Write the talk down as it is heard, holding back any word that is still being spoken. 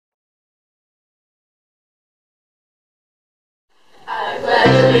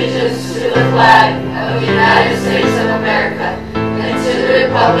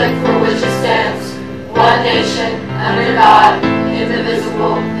republic for which it stands, one nation, under God,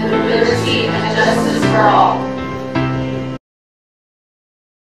 indivisible, with liberty and justice for all.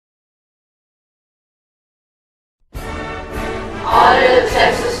 Honor the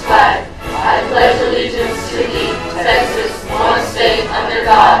Texas flag. I pledge allegiance to thee, Texas, one state under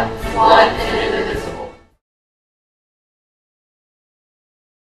God, one and indivisible.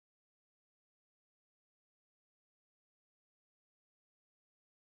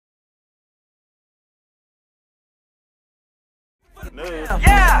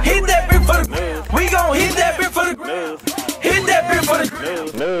 Yeah, hit that bitch for the. We gon' hit that bitch for the. Hit that bitch for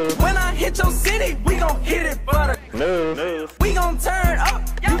the. When I hit your city, we gon' hit it for the. We gon' turn up.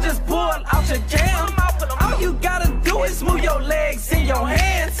 You just pull out your jam. All you gotta do is move your legs and your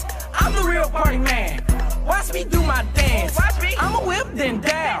hands. I'm the real party man. Watch me do my dance. I'ma whip then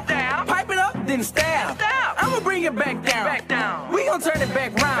down. Pipe it up then stab. I'ma bring it back down. We gon' turn it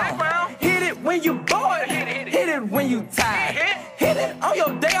back round. Hit it when you bored. Hit it when you tired. Hit it on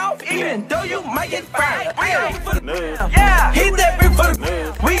your day off, even though you might get fired. Yeah, hit that bitch for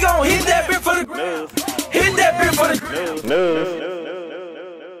the. We gon' hit that bitch for the. Hit that bitch for the.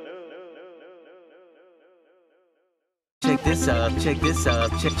 Check this up, check this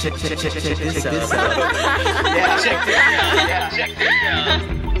up, check this up. Yeah, check this out, yeah, check this out.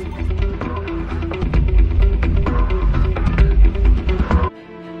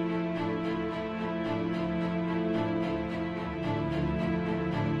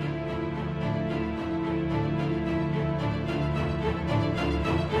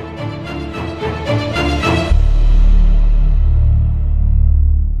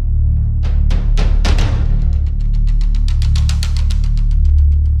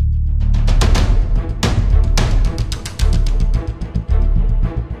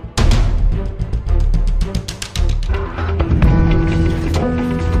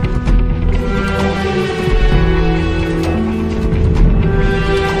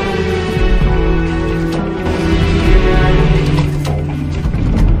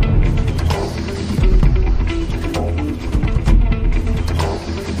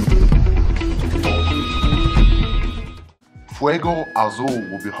 Fuego Azul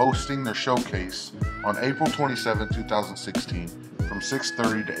will be hosting their showcase on April 27, 2016 from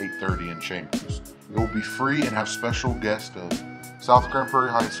 6:30 to 8:30 in Chambers. It will be free and have special guests of South Grand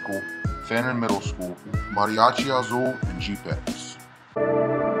Prairie High School, Fannin Middle School, Mariachi Azul, and Jeepettes.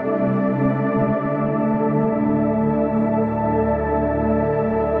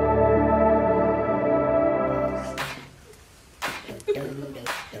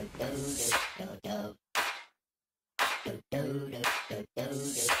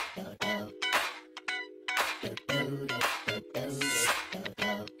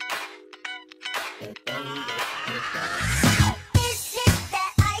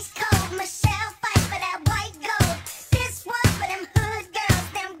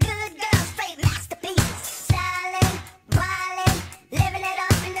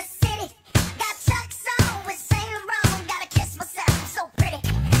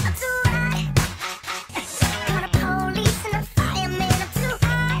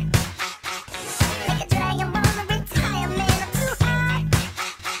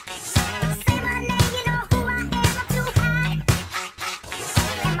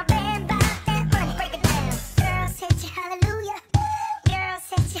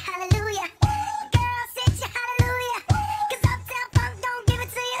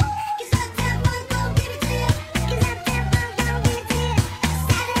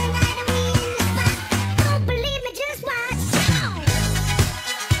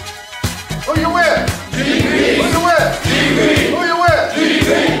 Who you with? TV. Who you with? TV. Who you with?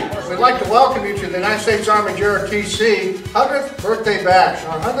 TV. We'd like to welcome you to the United States Army JROTC 100th birthday bash,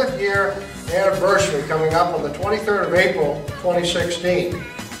 our 100th year anniversary coming up on the 23rd of April 2016.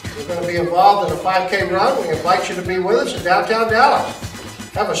 We're going to be involved in a 5K run. We invite you to be with us in downtown Dallas.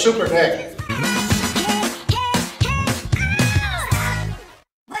 Have a super day.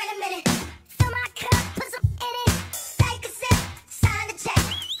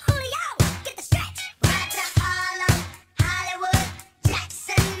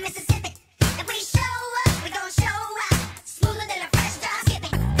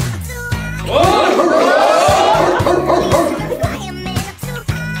 Oh!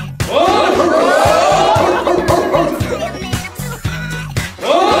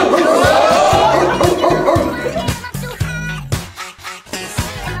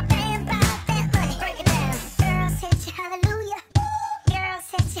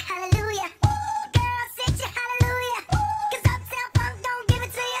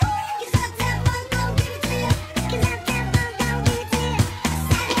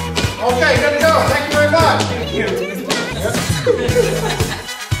 Okay, good to go. Thank you very much. Thank you.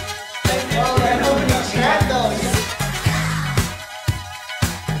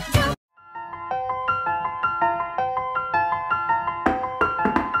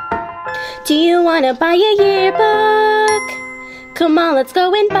 Do you wanna buy a yearbook? Come on, let's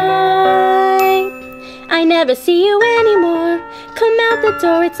go and buy. I never see you anymore. Come out the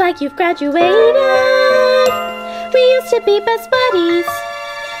door, it's like you've graduated. We used to be best buddies,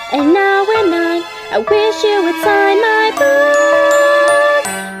 and now we're not. I wish you would sign my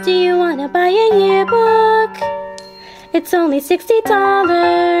book. Do you wanna buy a yearbook? It's only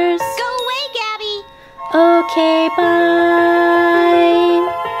 $60. Go away, Gabby. Okay, bye.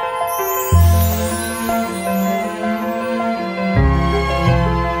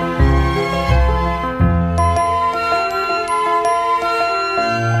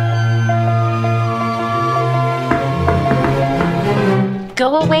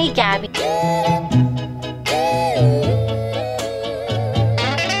 Go away, Gabby.